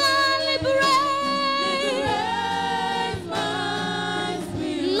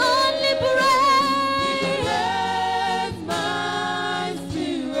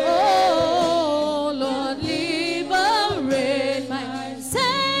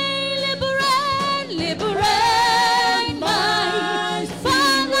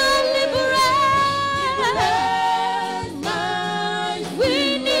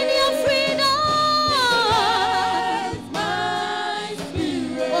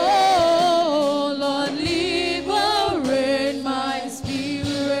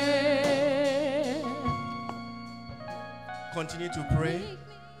 Continue to pray.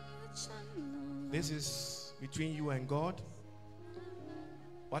 This is between you and God.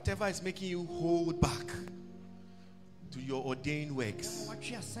 Whatever is making you hold back to your ordained works,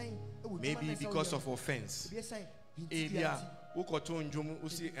 maybe because of offense.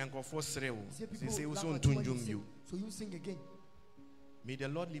 May the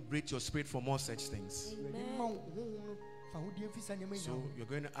Lord liberate your spirit from all such things. So you're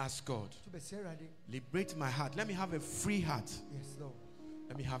going to ask God, liberate my heart. Let me have a free heart.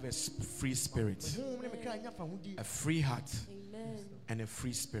 Let me have a free spirit. A free heart. And a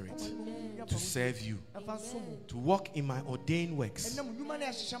free spirit. To serve you. To walk in my ordained works.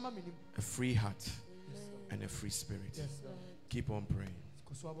 A free heart. And a free spirit. Keep on praying.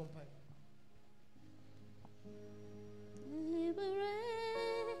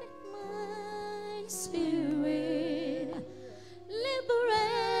 Liberate my spirit.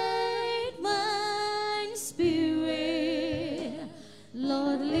 Liberate my spirit.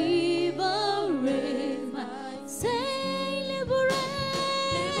 Lord, liberate my say, liberate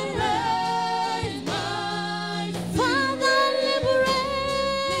my Father, liberate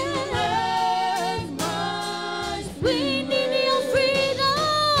my we need your freedom.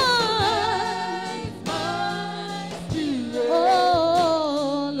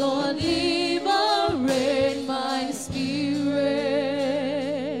 Oh, Lord, liberate my spirit.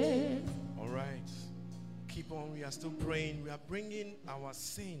 All right. Keep on. We are still praying. We are bringing our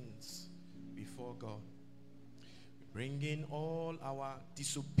sins before God. Bringing all our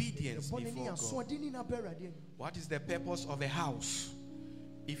disobedience before God. What is the purpose of a house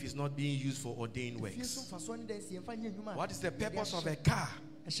if it's not being used for ordained works? What is the purpose of a car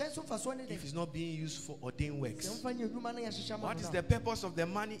if it's not being used for ordained works? What is the purpose of the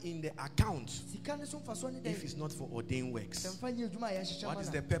money in the account if it's not for ordained works? What is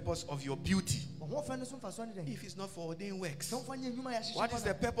the purpose of your beauty if it's not for ordained works? What is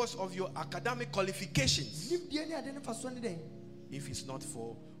the purpose of your academic qualifications if it's not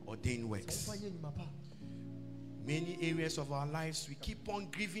for ordained works? Many areas of our lives, we keep on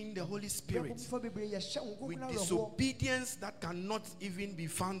grieving the Holy Spirit with disobedience that cannot even be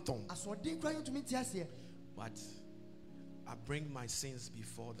fathomed. But I bring my sins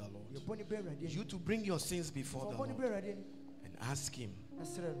before the Lord. You to bring your sins before the Lord and ask Him.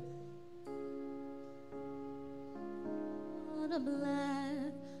 The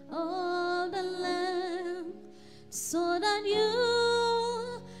blood of the Lamb, so that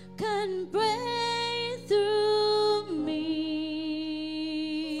you can break through me.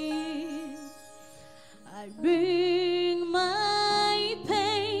 I bring my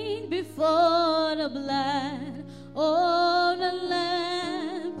pain before the blood of the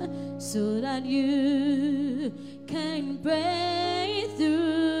Lamb, so that you can break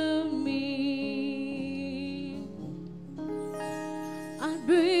through me. I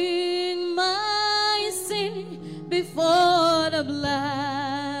bring my sin before the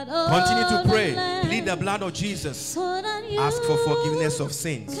blood of Continue to pray. the Lamb, Plead the blood of Jesus. so that you Ask for forgiveness of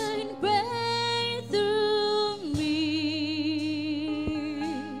sins. can break through me.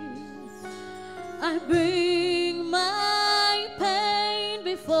 I bring my pain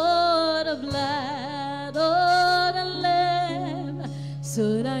before the blood of the Lamb,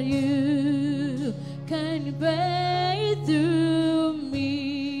 so so that you can breathe through me.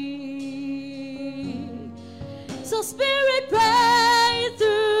 So Spirit, breathe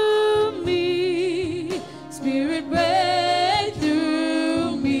through me. Spirit, breathe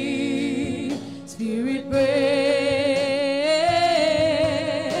through me. Spirit, breathe.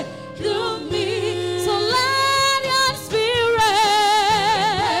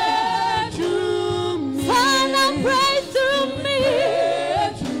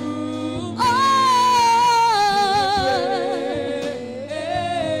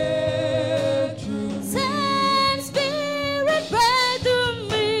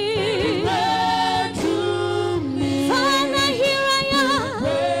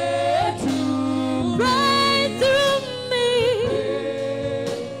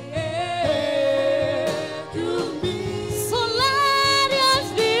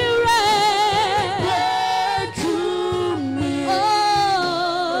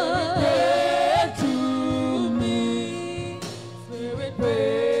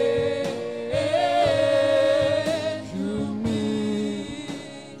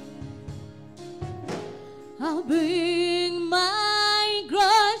 I'll bring my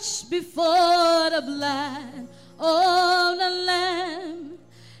grudge before the blood of the Lamb,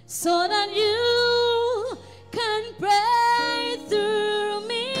 so that you can pray through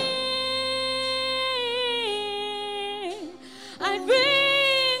me. I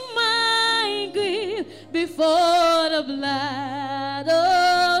bring my grief before the blood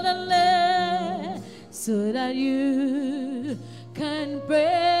of the Lamb, so that you can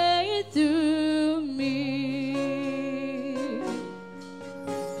pray through me.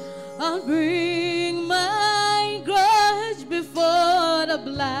 I'll bring my grudge before the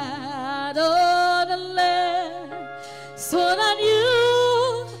blood of the Lamb, so that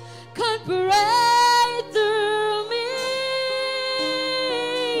you can pray through me.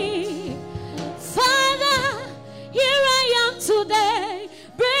 Father, here I am today,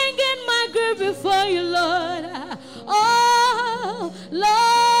 bringing my grief before you, Lord. Oh, Lord,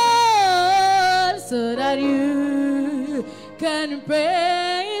 so that you can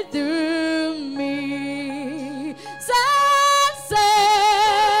pray through me. Say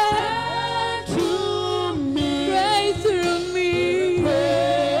through me, pray through me,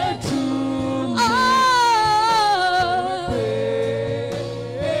 pray through me. Oh, pray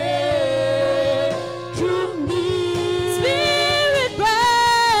through me. Spirit, pray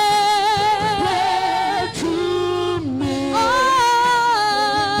through me. Oh,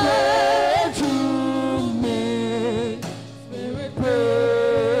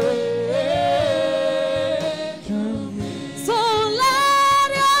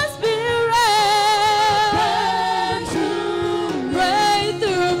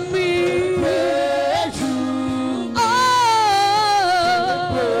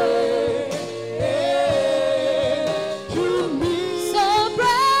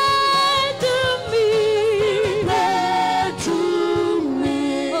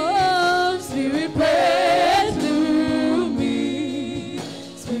 pray through me.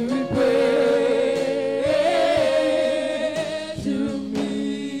 Spirit, pray.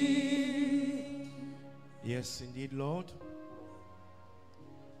 Yes, indeed, Lord.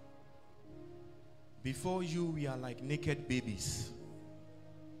 Before you, we are like naked babies.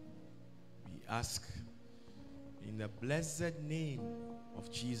 We ask in the blessed name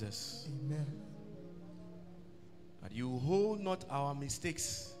of Jesus, Amen. that you hold not our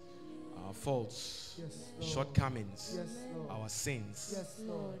mistakes, our faults, Yes, Lord. shortcomings, Yes, Lord. our sins. Yes,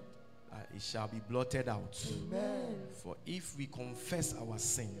 Lord. It shall be blotted out. Amen. For if we confess our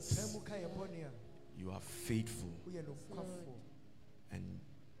sins, you are faithful, and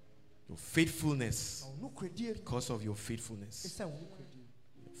your faithfulness, because of your faithfulness,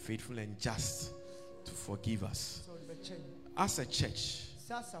 you're faithful and just to forgive us. As a church,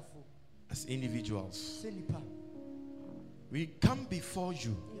 as individuals, we come before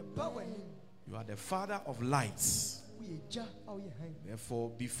you. You are the Father of lights. Therefore,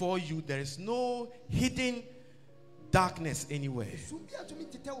 before you, there is no hidden darkness anywhere.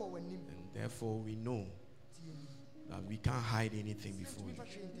 And therefore, we know that we can't hide anything before you.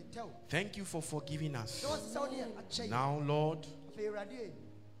 Thank you for forgiving us. Now, Lord,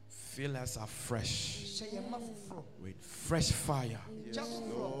 fill us afresh with fresh fire, Yes,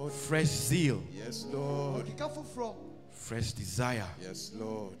 Lord. fresh zeal, Yes, Lord. fresh desire. Yes,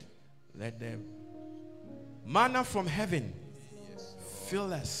 Lord. Let them manna from heaven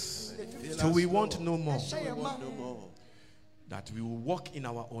fill us till we want no more. We want no more. That we will walk in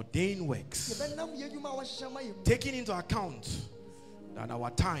our ordained works, taking into account that our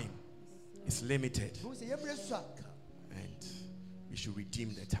time is limited, and we should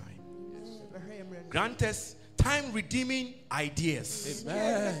redeem the time. Grant us time redeeming ideas.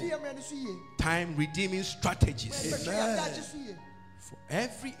 Amen. Time redeeming strategies. Amen. For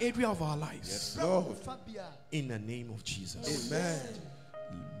every area of our lives. Yes, Lord. In the name of Jesus. Amen.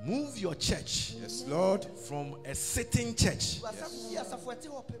 Move your church. Yes, Lord. From a sitting church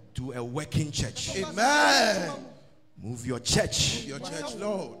to a working church. Amen. Move your church. Your church,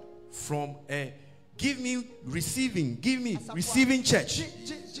 Lord. From a receiving church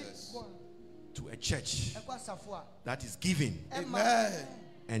to a church that is giving Amen.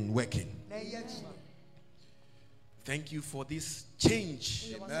 and working. Thank you for this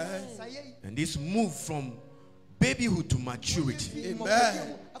change. Amen. And this move from babyhood to maturity.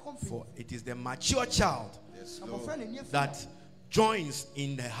 Amen. For it is the mature child Yes, Lord. that joins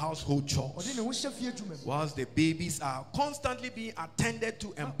in the household chores, whilst the babies are constantly being attended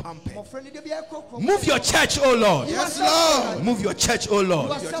to and pampered. Move your church, oh Lord. Yes, Lord. Move your church, oh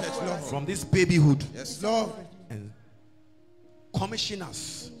Lord. Your church, Lord. From this babyhood, Yes, Lord. and commission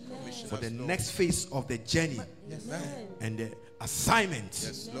us for the next phase of the journey Amen. and the assignment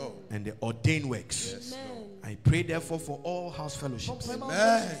Yes, Lord. and the ordained works. Yes, Lord. I pray therefore for all house fellowships,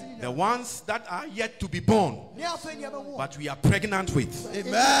 Amen. the ones that are yet to be born but we are pregnant with.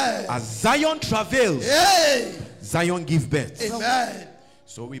 Amen. As Zion travails, Hey. Zion give birth. Amen.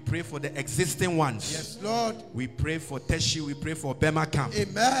 So we pray for the existing ones. Yes, Lord. We pray for Teshi, we pray for Bema Camp,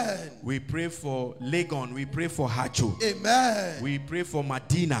 Amen. we pray for Legon, we pray for Hacho, Amen. we pray for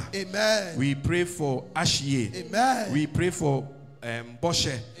Madina, Amen. we pray for Ashie, Amen. we pray for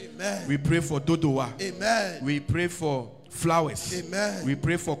Boshe, Amen. we pray for Dodowa, Amen. we pray for Flowers, Amen. we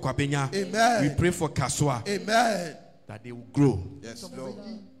pray for Kwabenya, Amen. we pray for Kaswa, Amen. that they will grow, Yes, Lord.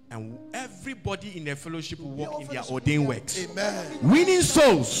 and everybody in the fellowship will walk in their ordained works, Amen. winning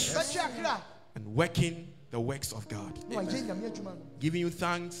souls and working the works of God. Giving you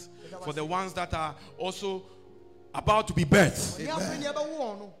thanks for the ones that are also about to be birthed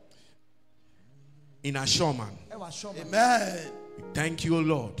in Ashoman. Amen. We thank you,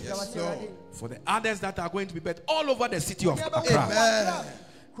 Lord, Yes, Lord. for the others that are going to be birthed all over the city of Accra Amen.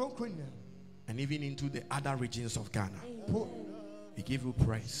 and even into the other regions of Ghana. We give you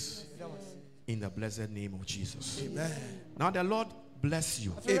praise in the blessed name of Jesus. Amen. Now the Lord bless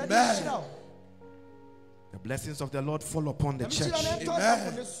you. Amen. The blessings of the Lord fall upon the church.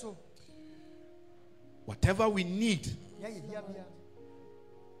 Amen. Whatever we need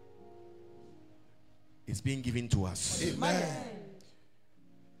is being given to us. Amen.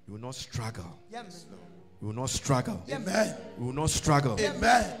 We will not struggle. We will not struggle. Amen. We will not struggle.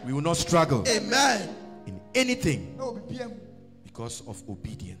 Amen. We will not struggle Amen. in anything because of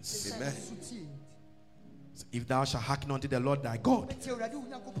obedience. Amen. So if thou shalt hearken unto the Lord thy God,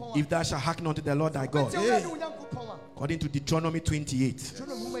 if thou shalt hearken unto the Lord thy God, according to Deuteronomy 28,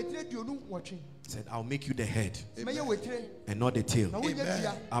 said, I'll make you the head and not the tail,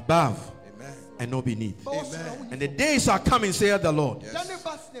 Amen. above Amen. and not beneath. Amen. And the days are coming, saith the Lord, Yes.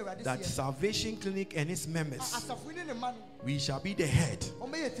 that Salvation Clinic and its members, we shall be the head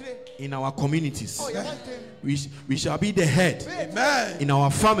in our communities. We shall be the head Amen. in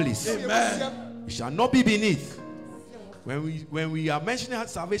our families. Amen. We shall not be beneath. When we are mentioning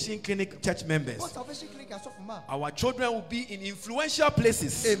Salvation Clinic church members, our children will be in influential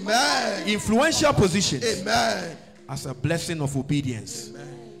places, Amen. influential positions, Amen. as a blessing of obedience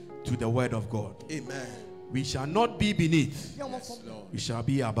to the word of God. Amen. We shall not be beneath, Yes, Lord. we shall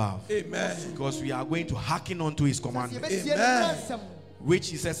be above, Amen. because we are going to hearken unto his commandments, Amen. which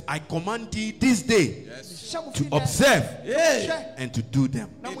he says, I command thee this day Yes. to observe Yay. and to do them.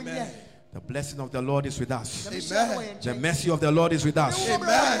 Amen. The blessing of the Lord is with us. Amen. The mercy of the Lord is with us.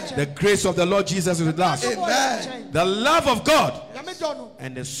 Amen. The grace of the Lord Jesus is with us. Amen. The love of God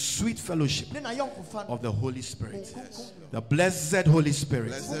and the sweet fellowship of the Holy Spirit. The blessed Holy Spirit.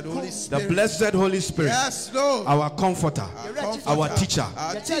 Blessed Holy The Spirit. blessed Holy Spirit. Yes, Lord. Our comforter. Comforter. Our teacher.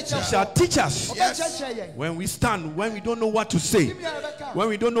 Our teacher. He shall teach us Yes. when we stand, when we don't know what to say, when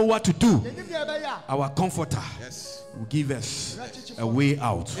we don't know what to do. Our comforter Yes. will give us a way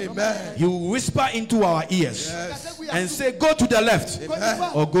out. Amen. He will whisper into our ears Yes. and say, go to the left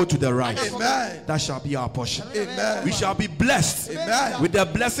Amen. or go to the right. Amen. That shall be our portion. Amen. We shall be blessed Amen. with the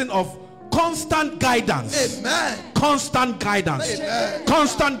blessing of constant guidance. Amen. Constant guidance. Amen.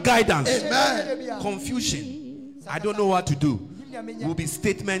 Constant guidance. Amen. Confusion. I don't know what to do. Will be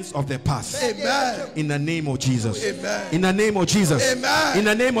statements of the past. Amen. In the name of Jesus. Amen. In the name of Jesus. Amen. In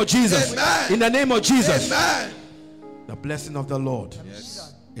the name of Jesus. Amen. In the name of Jesus. Amen. The blessing of the Lord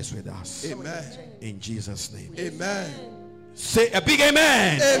Yes. is with us. Amen. In Jesus' name. Amen. Say a big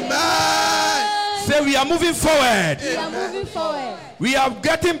amen. Amen. Say we are moving forward. We are moving forward. We are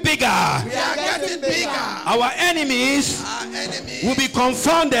getting bigger. We are getting bigger. Our enemies will be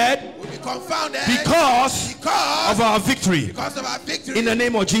confounded because of our victory. Because of our victory. In the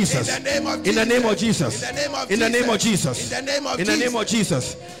name of Jesus. In the name of In the name of Jesus. In the name of In the name of Jesus. In the name of In the name of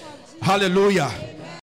Jesus. Hallelujah.